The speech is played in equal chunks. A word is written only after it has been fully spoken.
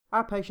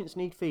Our patients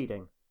need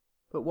feeding,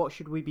 but what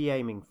should we be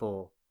aiming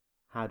for?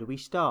 How do we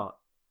start?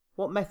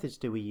 What methods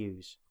do we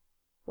use?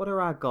 What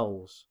are our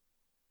goals?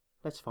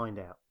 Let's find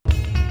out.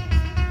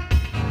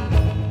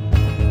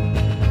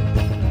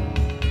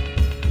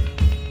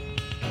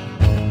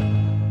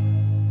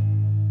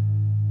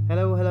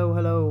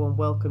 Hello, and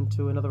welcome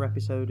to another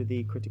episode of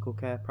the Critical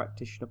Care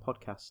Practitioner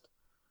Podcast.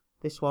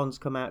 This one's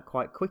come out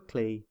quite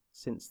quickly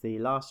since the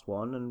last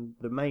one, and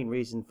the main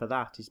reason for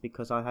that is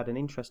because I had an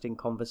interesting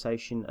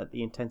conversation at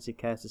the Intensive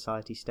Care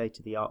Society State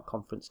of the Art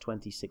Conference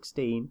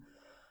 2016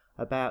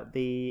 about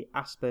the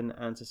ASPEN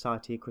and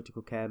Society of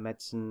Critical Care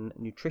Medicine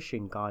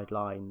Nutrition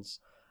Guidelines,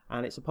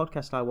 and it's a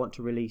podcast I want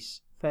to release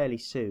fairly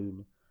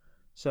soon.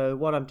 So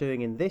what I'm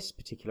doing in this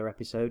particular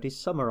episode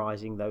is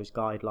summarising those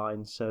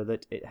guidelines so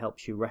that it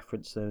helps you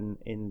reference them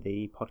in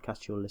the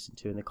podcast you'll listen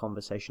to in the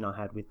conversation I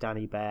had with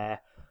Danny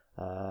Bear,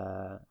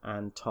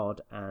 and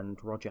Todd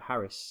and Roger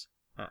Harris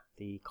at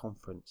the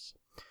conference.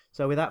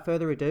 So without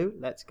further ado,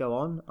 let's go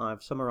on.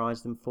 I've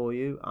summarised them for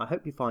you. I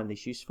hope you find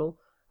this useful,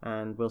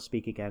 and we'll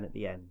speak again at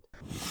the end.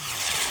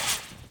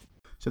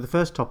 So the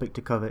first topic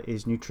to cover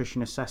is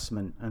nutrition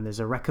assessment, and there's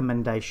a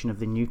recommendation of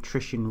the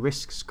Nutrition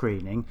Risk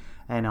Screening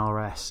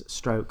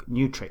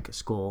NRS/NUTRIC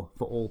score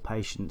for all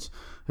patients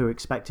who are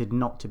expected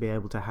not to be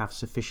able to have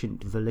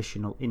sufficient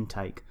volitional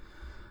intake.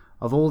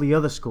 Of all the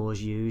other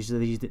scores used,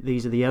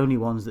 these are the only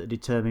ones that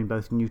determine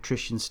both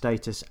nutrition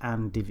status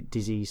and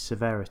disease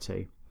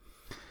severity.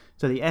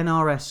 So the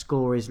NRS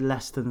score is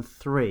less than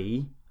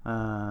 3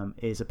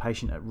 is a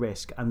patient at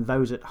risk, and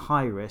those at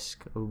high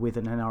risk with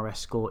an NRS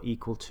score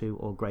equal to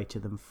or greater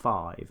than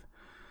 5.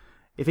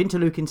 If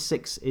interleukin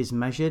 6 is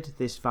measured,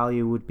 this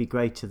value would be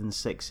greater than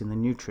 6 in the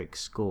NUTRIC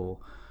score.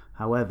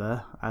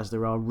 However, as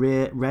there are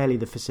rarely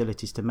the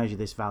facilities to measure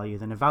this value,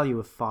 then a value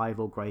of 5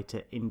 or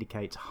greater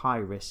indicates high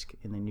risk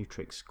in the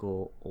NUTRIC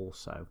score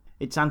also.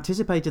 It's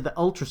anticipated that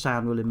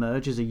ultrasound will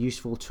emerge as a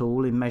useful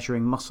tool in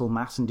measuring muscle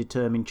mass and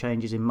determine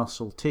changes in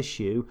muscle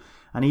tissue,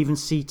 and even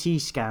CT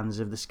scans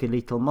of the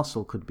skeletal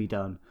muscle could be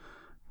done.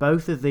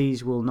 Both of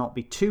these will not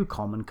be too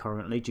common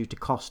currently due to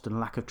cost and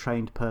lack of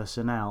trained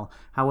personnel.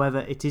 However,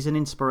 it is an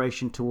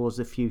inspiration towards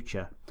the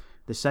future.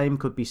 The same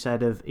could be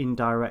said of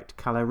indirect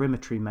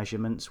calorimetry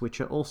measurements,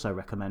 which are also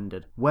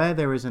recommended. Where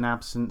there is an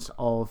absence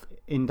of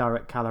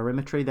indirect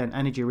calorimetry, then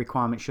energy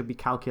requirements should be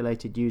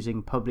calculated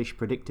using published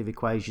predictive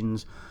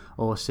equations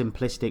or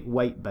simplistic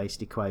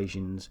weight-based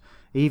equations.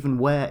 Even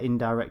where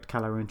indirect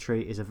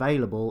calorimetry is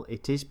available,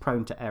 it is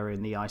prone to error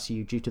in the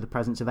ICU due to the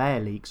presence of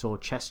air leaks or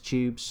chest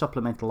tubes,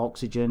 supplemental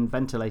oxygen,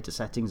 ventilator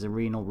settings and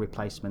renal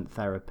replacement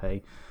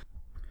therapy.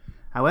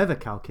 However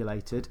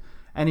calculated,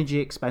 energy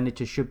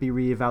expenditure should be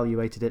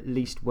re-evaluated at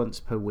least once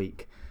per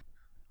week.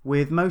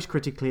 With most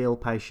critically ill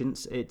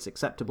patients, it's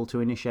acceptable to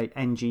initiate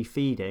NG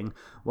feeding,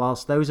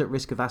 whilst those at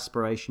risk of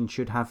aspiration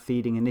should have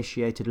feeding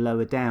initiated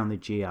lower down the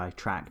GI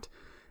tract.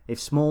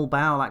 If small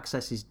bowel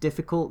access is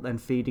difficult, then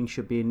feeding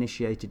should be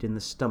initiated in the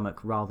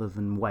stomach rather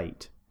than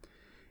weight.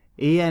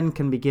 EN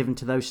can be given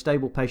to those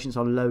stable patients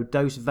on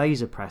low-dose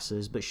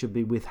vasopressors, but should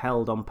be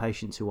withheld on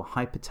patients who are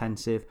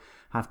hypertensive,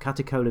 have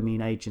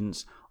catecholamine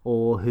agents,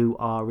 or who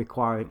are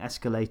requiring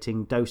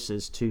escalating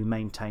doses to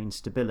maintain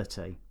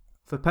stability.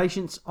 For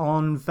patients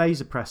on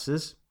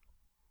vasopressors,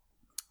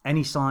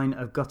 any sign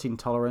of gut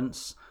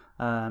intolerance,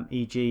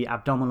 e.g.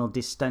 abdominal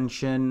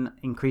distension,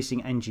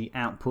 increasing NG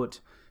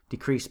output,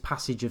 decreased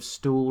passage of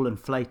stool and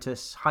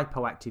flatus,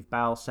 hypoactive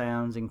bowel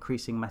sounds,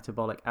 increasing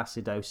metabolic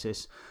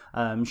acidosis,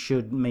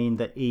 should mean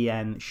that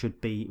EN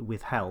should be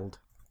withheld.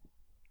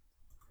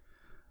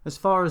 As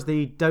far as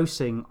the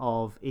dosing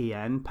of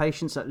EN,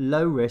 patients at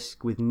low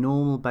risk with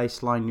normal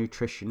baseline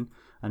nutrition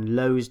and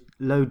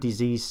low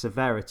disease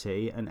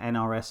severity, an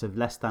NRS of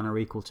less than or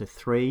equal to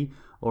 3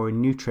 or a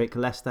NUTRIC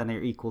less than or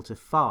equal to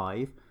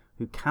 5,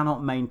 who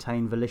cannot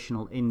maintain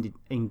volitional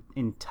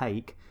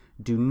intake,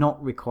 do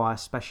not require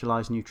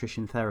specialised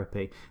nutrition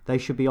therapy. They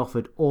should be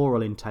offered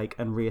oral intake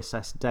and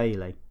reassessed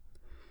daily.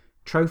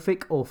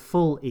 Trophic or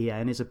full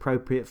EN is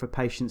appropriate for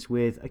patients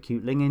with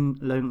acute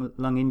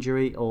lung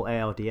injury or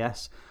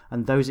ARDS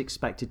and those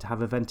expected to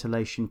have a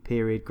ventilation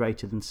period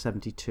greater than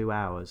 72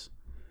 hours.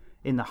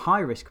 In the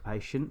high-risk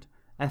patient,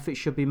 efforts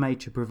should be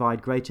made to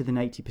provide greater than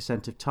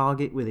 80% of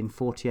target within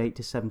 48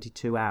 to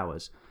 72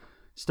 hours.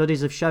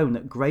 Studies have shown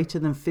that greater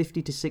than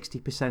 50 to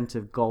 60%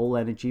 of goal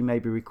energy may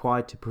be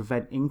required to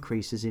prevent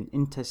increases in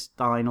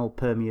intestinal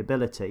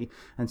permeability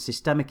and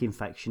systemic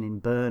infection in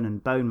burn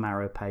and bone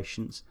marrow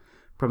patients,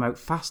 promote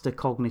faster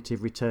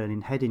cognitive return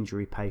in head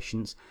injury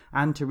patients,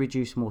 and to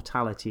reduce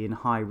mortality in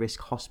high-risk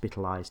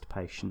hospitalised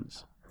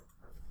patients.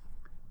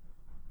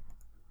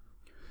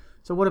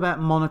 So what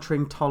about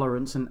monitoring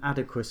tolerance and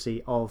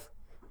adequacy of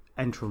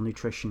enteral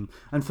nutrition?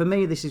 And for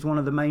me, this is one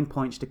of the main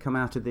points to come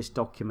out of this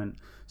document.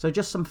 So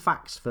just some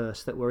facts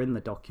first that were in the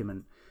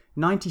document.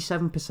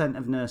 97%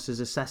 of nurses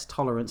assess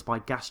tolerance by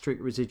gastric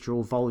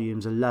residual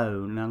volumes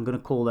alone, and I'm going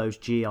to call those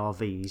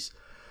GRVs.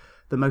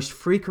 The most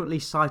frequently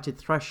cited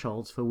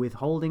thresholds for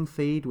withholding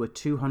feed were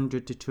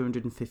 200 to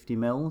 250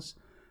 mils.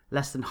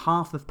 less than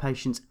half of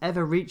patients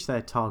ever reach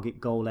their target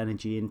goal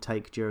energy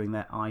intake during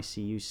their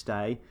ICU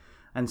stay,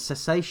 and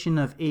cessation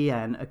of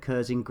EN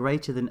occurs in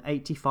greater than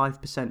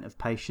 85% of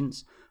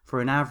patients for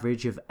an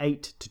average of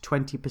 8 to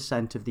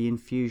 20% of the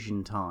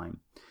infusion time.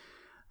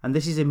 And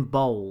this is in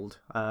bold,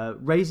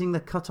 raising the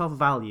cutoff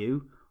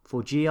value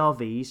for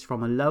GRVs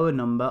from a lower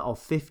number of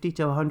 50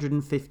 to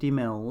 150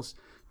 mils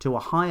to a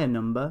higher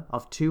number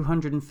of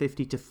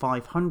 250 to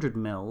 500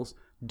 mils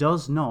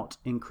does not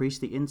increase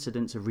the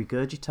incidence of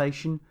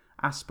regurgitation,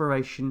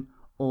 aspiration,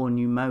 or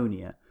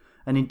pneumonia.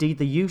 And indeed,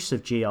 the use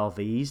of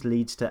GRVs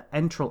leads to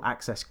enteral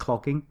access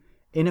clogging,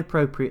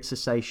 inappropriate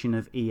cessation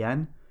of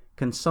EN,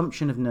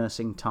 consumption of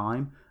nursing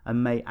time,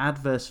 and may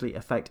adversely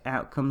affect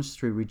outcomes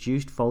through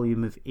reduced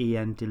volume of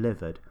EN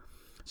delivered.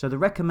 So the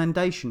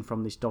recommendation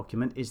from this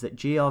document is that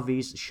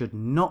GRVs should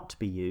not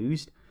be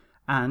used,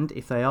 and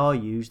if they are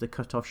used, the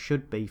cutoff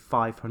should be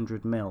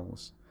 500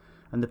 mils.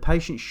 And the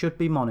patient should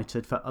be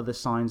monitored for other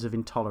signs of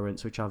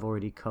intolerance, which I've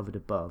already covered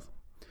above.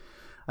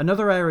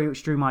 Another area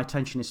which drew my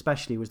attention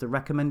especially was the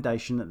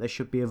recommendation that there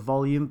should be a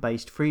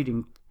volume-based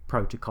feeding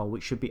protocol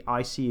which should be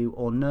ICU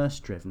or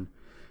nurse-driven.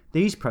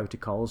 These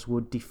protocols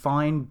would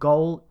define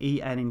goal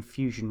EN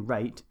infusion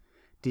rate,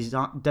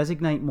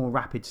 designate more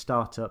rapid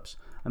startups,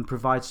 and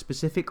provide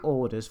specific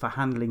orders for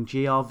handling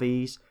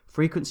GRVs,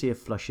 frequency of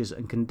flushes,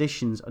 and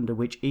conditions under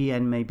which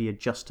EN may be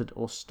adjusted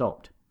or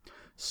stopped.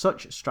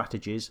 Such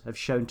strategies have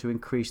shown to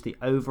increase the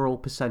overall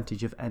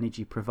percentage of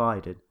energy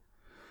provided.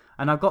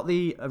 And I've got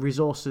the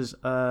resources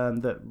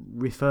that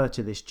refer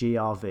to this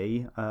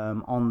GRV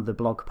on the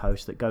blog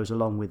post that goes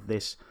along with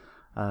this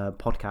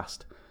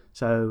podcast.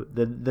 So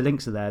the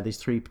links are there. There's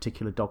 3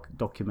 particular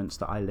documents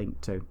that I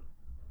linked to.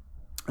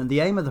 And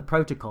the aim of the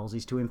protocols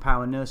is to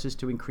empower nurses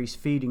to increase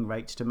feeding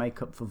rates to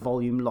make up for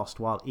volume lost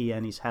while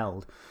EN is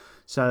held.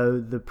 So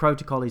the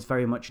protocol is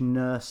very much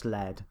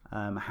nurse-led,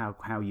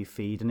 how you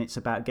feed, and it's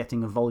about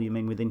getting a volume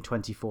in within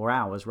 24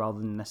 hours rather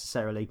than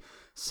necessarily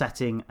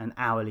setting an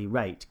hourly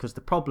rate. Because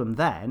the problem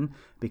then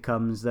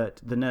becomes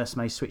that the nurse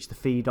may switch the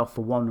feed off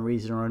for one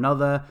reason or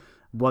another,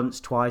 once,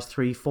 twice,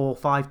 3, 4,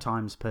 5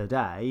 times per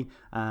day.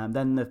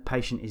 Then the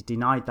patient is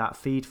denied that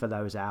feed for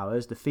those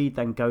hours. The feed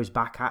then goes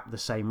back at the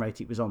same rate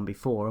it was on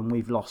before, and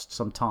we've lost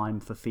some time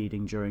for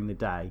feeding during the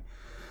day.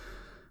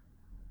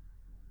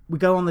 We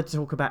go on to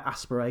talk about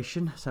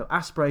aspiration. So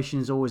aspiration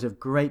is always of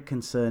great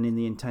concern in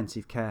the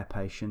intensive care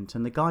patient,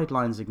 and the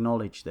guidelines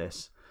acknowledge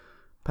this.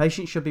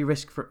 Patients should be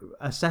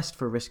assessed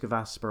for risk of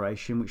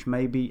aspiration, which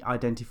may be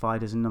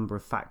identified as a number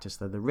of factors.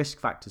 So the risk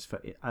factors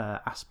for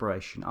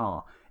aspiration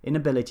are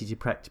inability to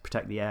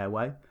protect the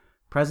airway,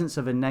 presence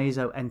of a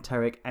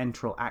nasoenteric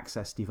enteral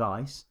access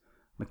device,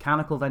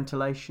 mechanical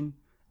ventilation,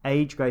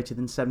 age greater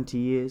than 70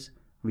 years,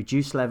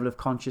 reduced level of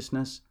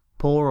consciousness,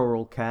 poor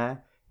oral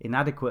care,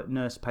 inadequate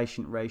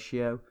nurse-patient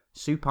ratio,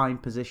 supine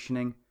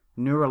positioning,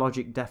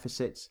 neurologic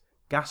deficits,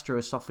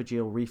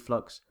 gastroesophageal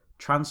reflux,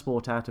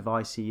 transport out of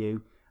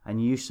ICU,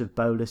 and use of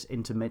bolus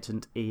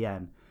intermittent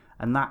EN.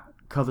 And that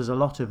covers a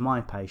lot of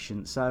my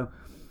patients. So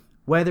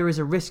where there is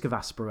a risk of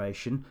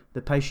aspiration,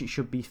 the patient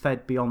should be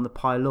fed beyond the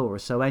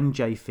pylorus, so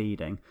NJ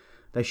feeding.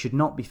 They should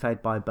not be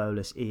fed by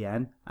bolus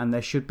EN, and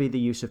there should be the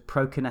use of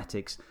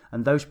prokinetics,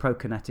 and those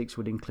prokinetics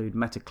would include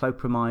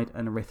metoclopramide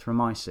and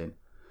erythromycin.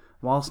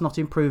 Whilst not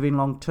improving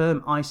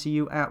long-term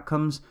ICU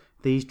outcomes,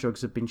 these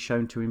drugs have been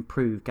shown to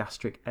improve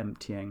gastric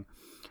emptying.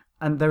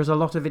 And there's a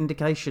lot of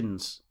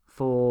indications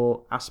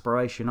for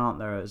aspiration, aren't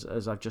there,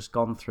 as I've just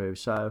gone through.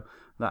 So,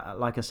 that,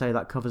 like I say,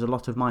 that covers a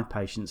lot of my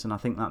patients, and I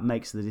think that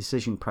makes the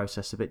decision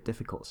process a bit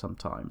difficult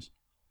sometimes.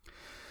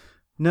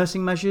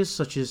 Nursing measures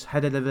such as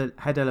head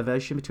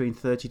elevation between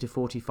 30 to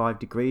 45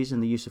 degrees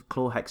and the use of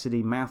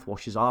chlorhexidine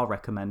mouthwashes are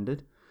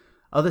recommended.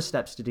 Other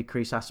steps to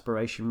decrease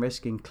aspiration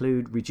risk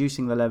include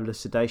reducing the level of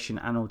sedation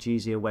and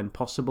analgesia when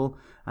possible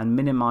and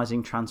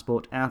minimising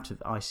transport out of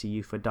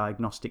ICU for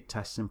diagnostic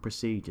tests and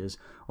procedures,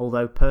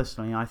 although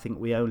personally I think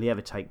we only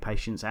ever take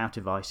patients out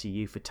of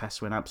ICU for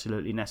tests when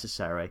absolutely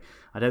necessary.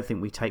 I don't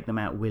think we take them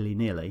out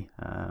willy-nilly,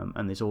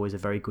 and there's always a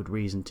very good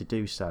reason to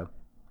do so.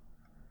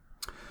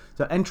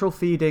 So enteral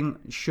feeding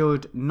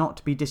should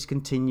not be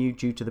discontinued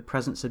due to the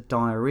presence of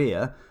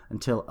diarrhea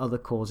until other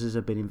causes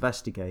have been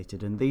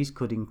investigated, and these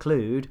could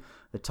include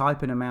the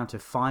type and amount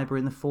of fibre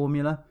in the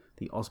formula,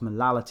 the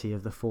osmolality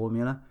of the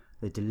formula,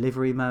 the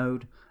delivery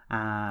mode,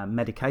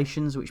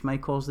 medications which may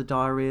cause the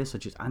diarrhea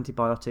such as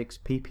antibiotics,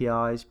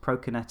 PPIs,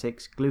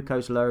 prokinetics,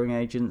 glucose-lowering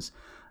agents,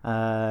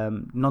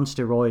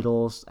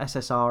 non-steroidals,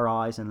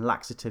 SSRIs and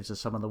laxatives are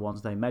some of the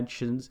ones they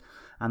mentioned,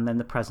 and then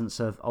the presence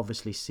of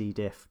obviously C.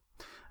 diff.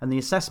 And the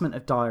assessment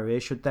of diarrhea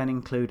should then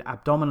include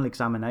abdominal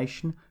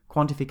examination,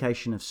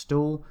 quantification of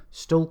stool,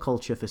 stool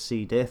culture for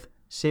C. diff,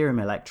 serum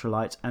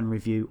electrolytes, and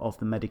review of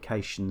the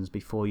medications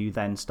before you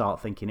then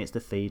start thinking it's the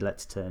feed,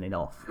 let's turn it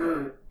off.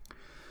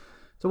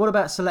 So what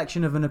about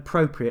selection of an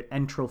appropriate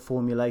enteral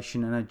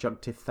formulation and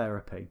adjunctive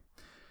therapy?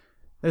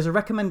 There's a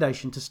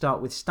recommendation to start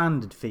with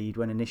standard feed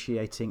when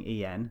initiating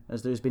EN,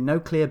 as there has been no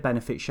clear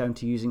benefit shown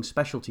to using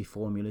specialty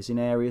formulas in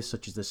areas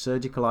such as the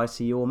surgical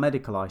ICU or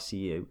medical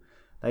ICU.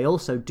 They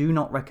also do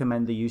not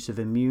recommend the use of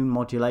immune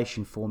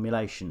modulation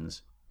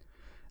formulations.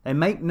 They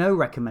make no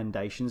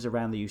recommendations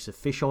around the use of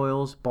fish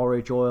oils,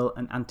 borage oil,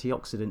 and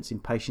antioxidants in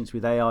patients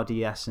with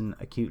ARDS and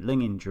acute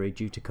lung injury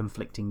due to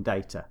conflicting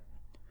data.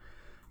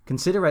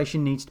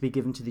 Consideration needs to be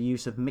given to the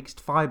use of mixed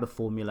fibre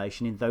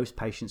formulation in those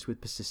patients with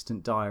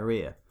persistent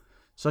diarrhoea.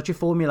 Such a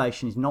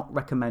formulation is not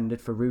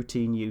recommended for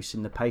routine use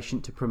in the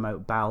patient to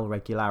promote bowel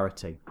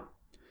regularity.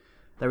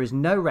 There is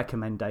no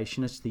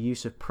recommendation as to the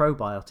use of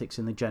probiotics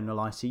in the general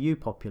ICU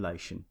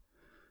population.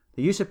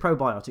 The use of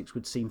probiotics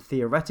would seem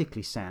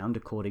theoretically sound,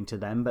 according to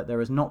them, but there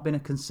has not been a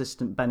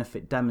consistent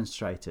benefit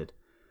demonstrated.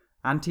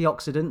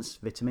 Antioxidants,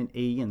 vitamin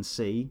E and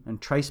C,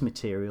 and trace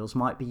materials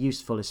might be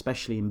useful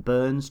especially in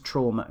burns,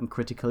 trauma, and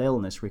critical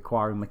illness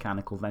requiring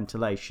mechanical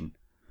ventilation.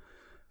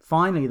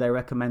 Finally, they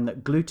recommend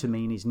that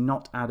glutamine is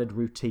not added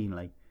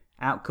routinely.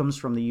 Outcomes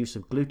from the use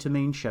of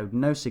glutamine showed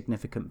no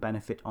significant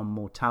benefit on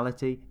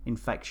mortality,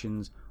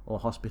 infections, or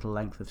hospital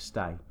length of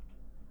stay.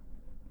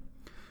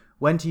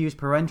 When to use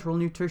parenteral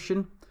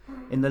nutrition?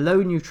 In the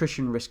low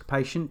nutrition risk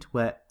patient,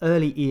 where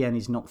early EN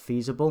is not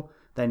feasible,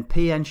 then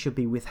PN should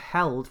be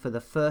withheld for the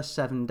first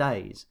 7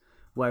 days,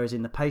 whereas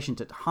in the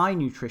patient at high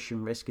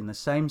nutrition risk in the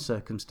same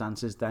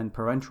circumstances, then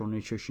parenteral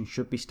nutrition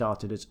should be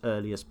started as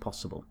early as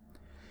possible.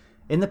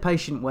 In the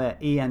patient where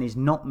EN is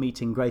not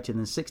meeting greater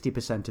than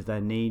 60% of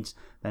their needs,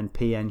 then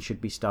PN should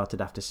be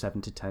started after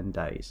 7 to 10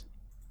 days.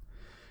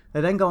 They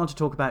then go on to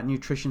talk about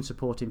nutrition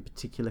support in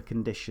particular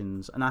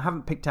conditions, and I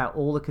haven't picked out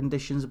all the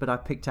conditions, but I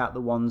picked out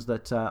the ones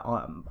that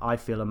I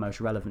feel are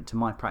most relevant to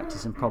my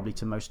practice and probably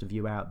to most of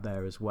you out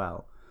there as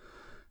well.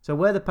 So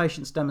where the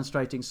patient's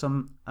demonstrating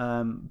some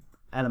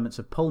elements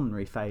of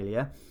pulmonary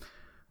failure,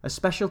 a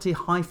specialty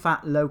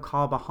high-fat,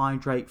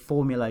 low-carbohydrate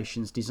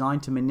formulations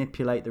designed to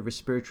manipulate the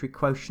respiratory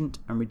quotient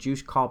and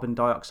reduce carbon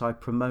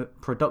dioxide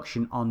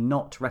production are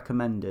not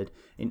recommended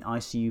in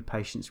ICU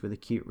patients with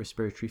acute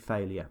respiratory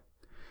failure.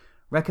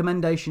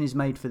 Recommendation is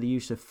made for the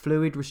use of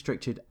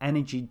fluid-restricted,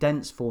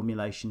 energy-dense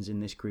formulations in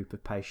this group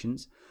of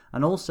patients,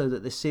 and also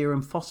that the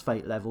serum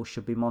phosphate level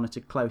should be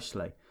monitored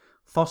closely.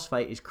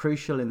 Phosphate is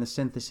crucial in the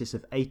synthesis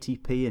of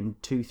ATP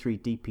and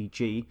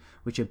 2,3-DPG,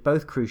 which are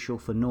both crucial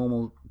for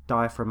normal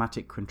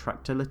diaphragmatic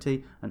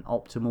contractility and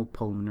optimal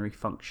pulmonary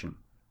function.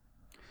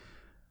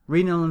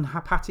 Renal and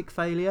hepatic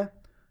failure.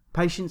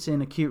 Patients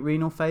in acute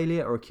renal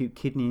failure or acute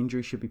kidney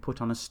injury should be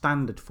put on a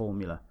standard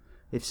formula.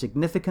 If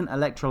significant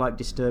electrolyte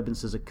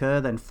disturbances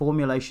occur, then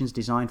formulations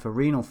designed for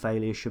renal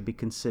failure should be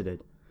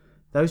considered.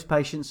 Those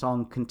patients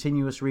on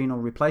continuous renal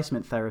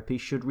replacement therapy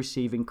should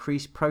receive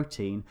increased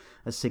protein,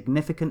 as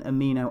significant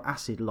amino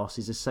acid loss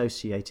is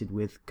associated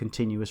with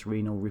continuous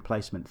renal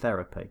replacement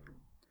therapy.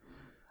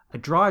 A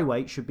dry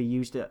weight should be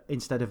used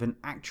instead of an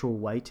actual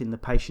weight in the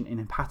patient in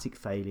hepatic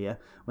failure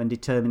when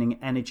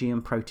determining energy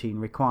and protein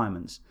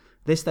requirements.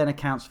 This then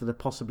accounts for the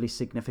possibly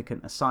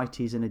significant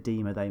ascites and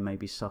edema they may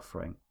be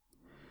suffering.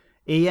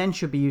 EN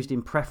should be used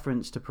in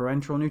preference to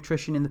parenteral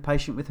nutrition in the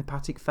patient with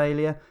hepatic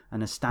failure,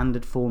 and a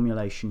standard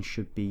formulation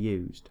should be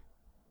used.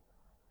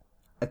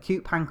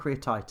 Acute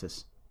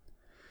pancreatitis.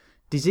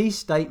 Disease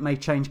state may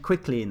change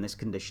quickly in this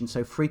condition,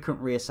 so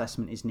frequent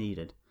reassessment is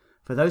needed.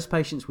 For those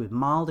patients with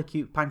mild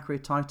acute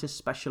pancreatitis,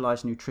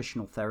 specialised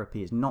nutritional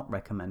therapy is not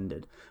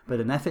recommended, but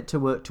an effort to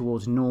work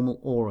towards normal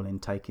oral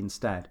intake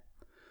instead.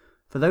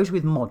 For those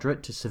with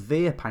moderate to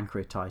severe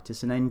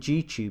pancreatitis, an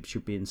NG tube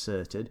should be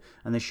inserted,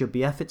 and there should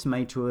be efforts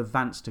made to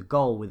advance to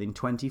goal within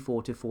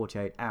 24 to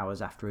 48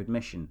 hours after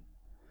admission.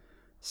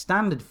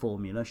 Standard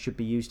formula should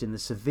be used in the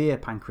severe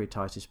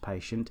pancreatitis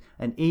patient,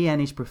 and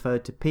EN is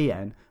preferred to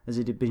PN, as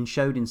it had been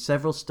shown in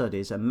several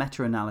studies and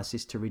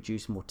meta-analysis to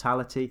reduce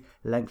mortality,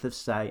 length of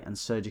stay, and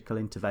surgical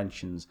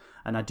interventions,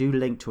 and I do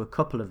link to a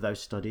couple of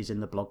those studies in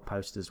the blog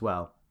post as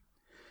well.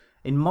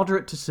 In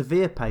moderate to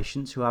severe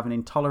patients who have an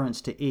intolerance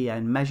to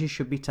EN, measures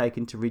should be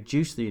taken to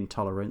reduce the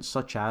intolerance,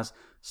 such as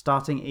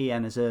starting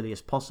EN as early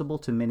as possible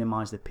to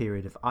minimise the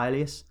period of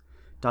ileus,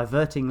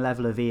 diverting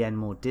level of EN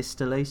more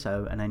distally,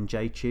 so an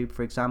NJ tube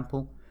for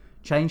example,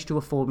 change to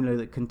a formula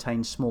that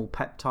contains small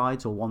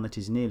peptides or one that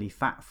is nearly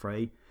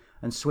fat-free,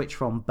 and switch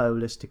from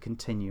bolus to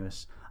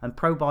continuous, and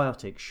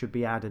probiotics should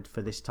be added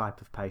for this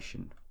type of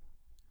patient.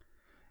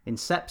 In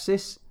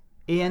sepsis,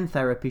 EN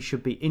therapy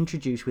should be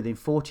introduced within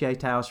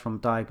 48 hours from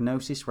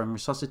diagnosis when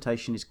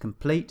resuscitation is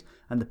complete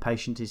and the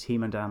patient is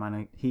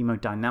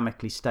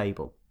hemodynamically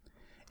stable.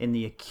 In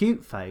the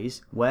acute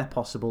phase, where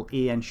possible,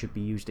 EN should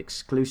be used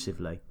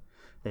exclusively.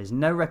 There is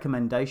no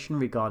recommendation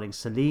regarding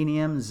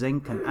selenium,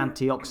 zinc and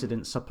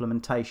antioxidant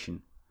supplementation.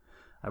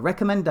 A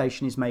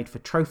recommendation is made for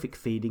trophic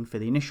feeding for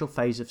the initial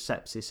phase of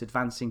sepsis,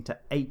 advancing to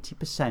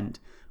 80%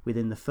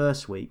 within the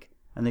first week,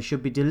 and there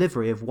should be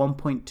delivery of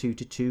 1.2 to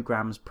 2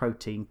 grams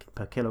protein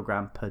per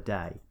kilogram per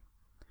day.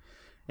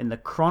 In the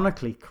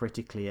chronically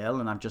critically ill,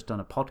 and I've just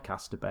done a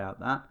podcast about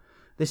that,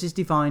 this is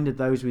defined as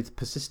those with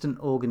persistent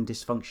organ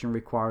dysfunction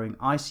requiring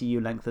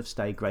ICU length of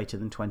stay greater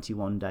than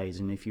 21 days.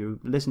 And if you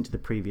listen to the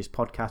previous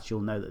podcast,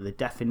 you'll know that the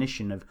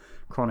definition of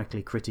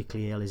chronically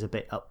critically ill is a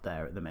bit up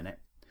there at the minute.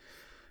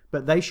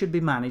 But they should be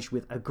managed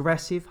with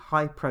aggressive,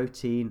 high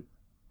protein,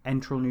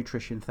 enteral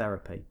nutrition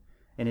therapy.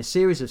 In a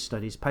series of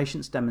studies,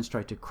 patients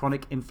demonstrated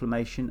chronic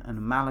inflammation and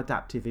a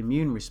maladaptive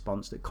immune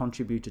response that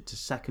contributed to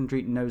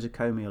secondary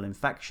nosocomial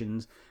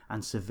infections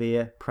and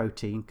severe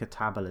protein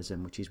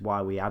catabolism, which is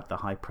why we add the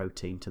high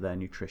protein to their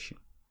nutrition.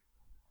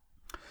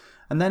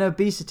 And then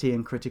obesity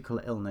and critical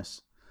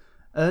illness.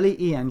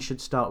 Early EN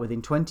should start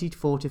within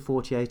 24 to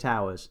 48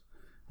 hours.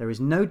 There is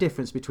no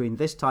difference between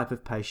this type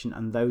of patient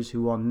and those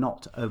who are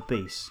not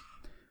obese.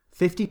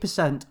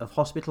 50% of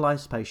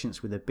hospitalized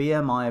patients with a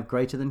BMI of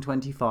greater than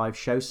 25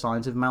 show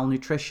signs of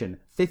malnutrition.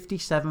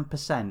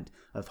 57%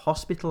 of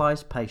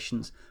hospitalized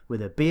patients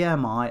with a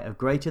BMI of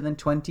greater than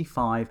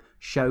 25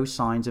 show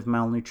signs of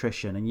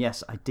malnutrition. And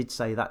yes, I did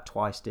say that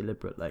twice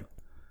deliberately.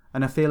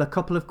 And I feel a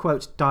couple of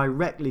quotes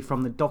directly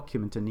from the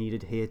document are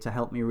needed here to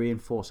help me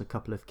reinforce a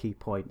couple of key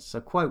points.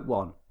 So quote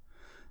 1.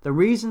 The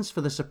reasons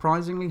for the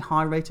surprisingly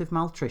high rate of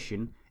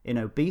malnutrition in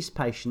obese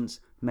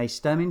patients may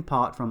stem in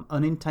part from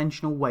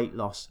unintentional weight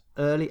loss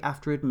early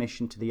after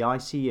admission to the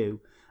ICU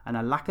and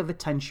a lack of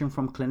attention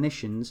from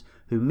clinicians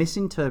who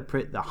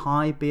misinterpret the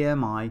high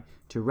BMI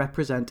to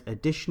represent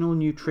additional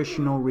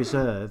nutritional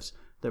reserves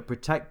that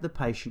protect the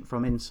patient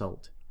from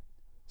insult.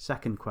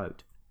 Second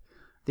quote.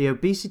 The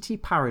obesity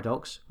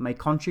paradox may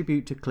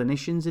contribute to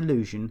clinicians'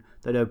 illusion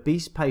that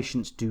obese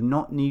patients do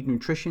not need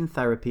nutrition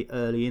therapy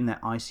early in their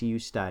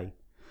ICU stay.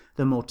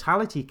 The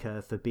mortality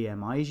curve for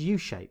BMI is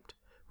U-shaped,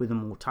 with the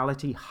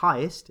mortality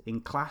highest in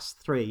class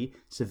 3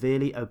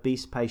 severely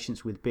obese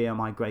patients with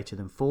BMI greater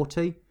than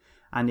 40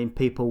 and in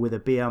people with a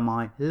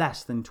BMI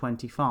less than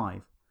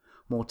 25.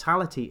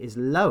 Mortality is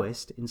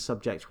lowest in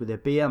subjects with a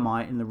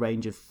BMI in the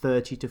range of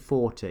 30 to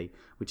 40,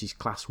 which is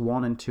class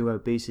 1 and 2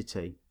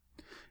 obesity.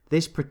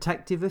 This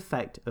protective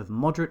effect of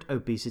moderate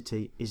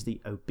obesity is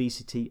the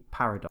obesity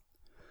paradox.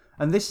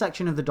 And this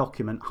section of the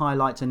document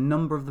highlights a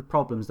number of the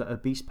problems that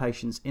obese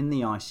patients in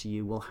the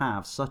ICU will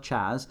have, such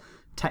as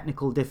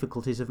technical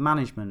difficulties of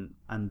management,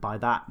 and by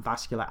that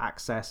vascular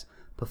access,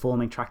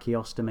 performing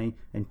tracheostomy,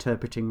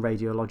 interpreting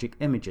radiologic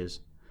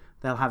images.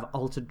 They'll have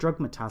altered drug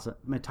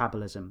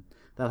metabolism.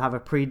 They'll have a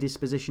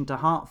predisposition to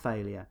heart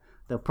failure.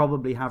 They'll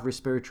probably have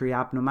respiratory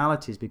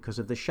abnormalities because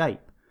of the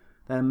shape.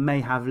 They may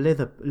have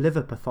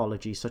liver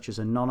pathology such as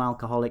a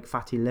non-alcoholic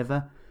fatty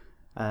liver,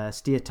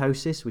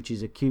 steatosis, which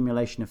is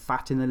accumulation of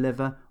fat in the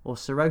liver, or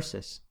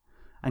cirrhosis.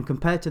 And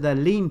compared to their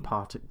lean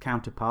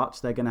counterparts,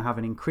 they're going to have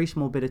an increased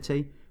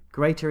morbidity,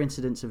 greater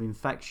incidence of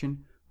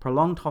infection,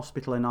 prolonged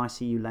hospital and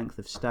ICU length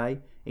of stay,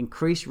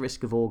 increased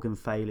risk of organ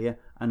failure,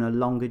 and a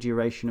longer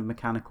duration of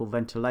mechanical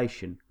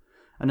ventilation.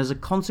 And as a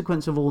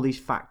consequence of all these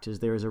factors,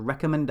 there is a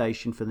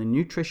recommendation for the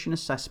nutrition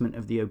assessment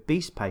of the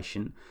obese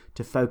patient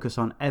to focus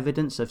on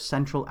evidence of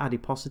central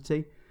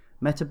adiposity,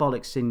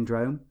 metabolic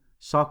syndrome,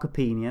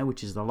 sarcopenia,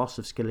 which is the loss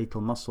of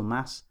skeletal muscle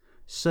mass,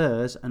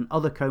 SIRS, and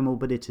other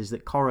comorbidities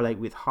that correlate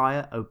with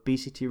higher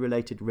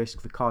obesity-related risk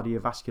for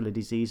cardiovascular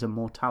disease and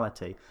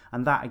mortality.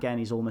 And that, again,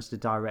 is almost a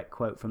direct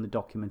quote from the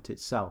document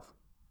itself.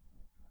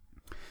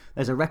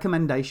 There's a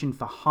recommendation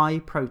for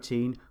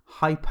high-protein,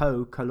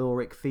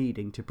 hypocaloric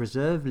feeding to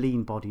preserve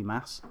lean body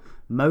mass,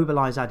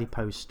 mobilize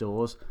adipose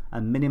stores,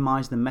 and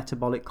minimize the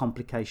metabolic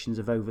complications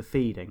of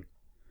overfeeding.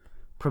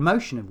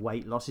 Promotion of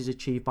weight loss is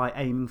achieved by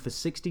aiming for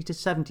 60 to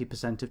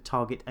 70% of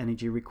target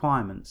energy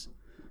requirements.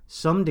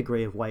 Some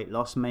degree of weight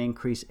loss may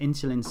increase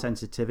insulin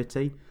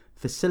sensitivity,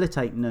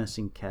 facilitate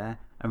nursing care,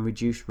 and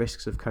reduce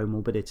risks of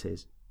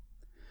comorbidities.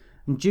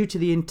 And due to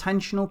the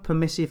intentional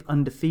permissive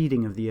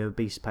underfeeding of the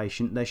obese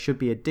patient, there should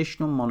be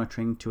additional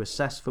monitoring to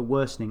assess for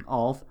worsening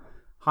of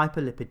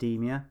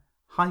hyperlipidemia,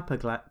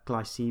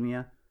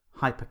 hyperglycemia,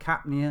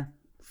 hypercapnia,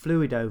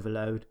 fluid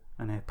overload,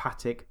 and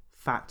hepatic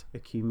fat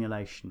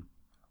accumulation.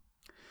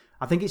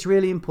 I think it's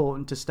really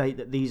important to state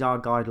that these are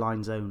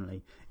guidelines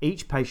only.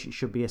 Each patient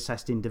should be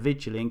assessed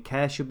individually, and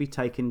care should be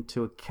taken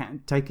to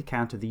take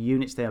account of the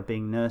units they are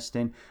being nursed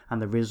in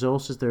and the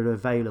resources that are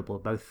available,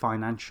 both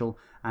financial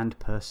and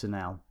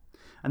personnel.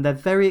 And they're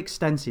very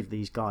extensive,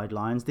 these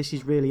guidelines. This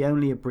is really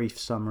only a brief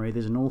summary.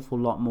 There's an awful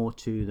lot more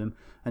to them.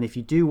 And if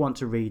you do want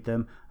to read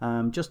them,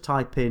 just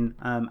type in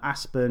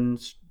ASPEN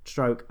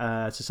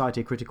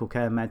Society of Critical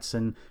Care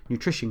Medicine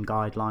Nutrition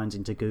Guidelines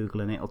into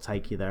Google and it'll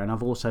take you there. And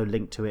I've also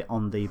linked to it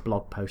on the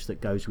blog post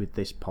that goes with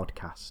this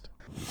podcast.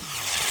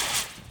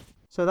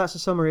 So that's a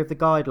summary of the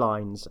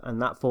guidelines, and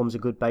that forms a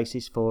good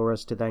basis for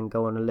us to then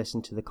go on and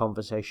listen to the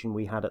conversation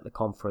we had at the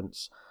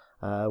conference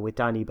with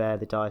Danny Bear,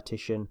 the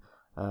dietitian,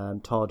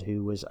 Todd,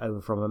 who was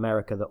over from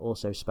America, that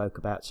also spoke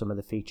about some of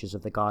the features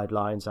of the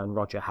guidelines, and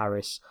Roger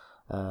Harris,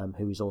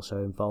 who is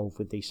also involved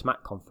with the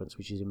SMAC conference,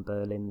 which is in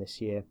Berlin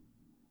this year.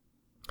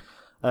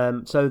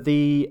 So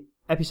the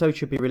episode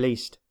should be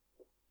released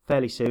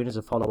fairly soon as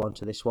a follow-on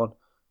to this one,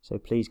 so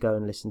please go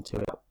and listen to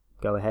it.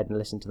 Go ahead and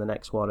listen to the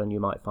next one, and you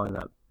might find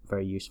that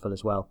very useful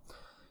as well.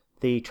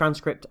 The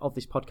transcript of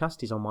this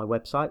podcast is on my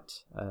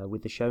website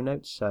with the show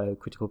notes, so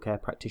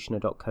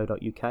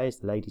criticalcarepractitioner.co.uk, as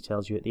the lady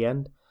tells you at the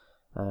end.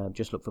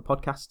 Just look for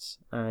podcasts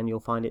and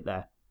you'll find it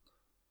there.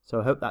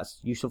 So I hope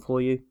that's useful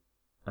for you,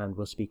 and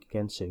we'll speak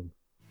again soon.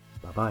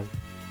 Bye bye.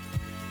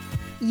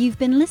 You've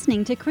been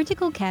listening to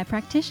Critical Care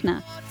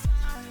Practitioner.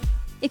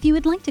 If you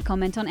would like to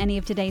comment on any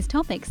of today's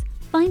topics,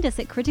 find us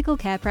at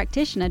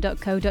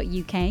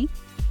criticalcarepractitioner.co.uk,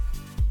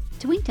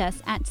 tweet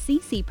us at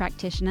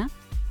ccpractitioner,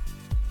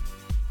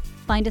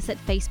 find us at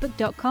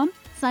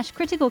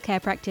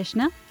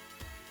facebook.com/criticalcarepractitioner,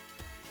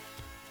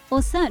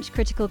 or search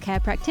Critical Care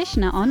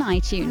Practitioner on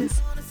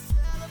iTunes.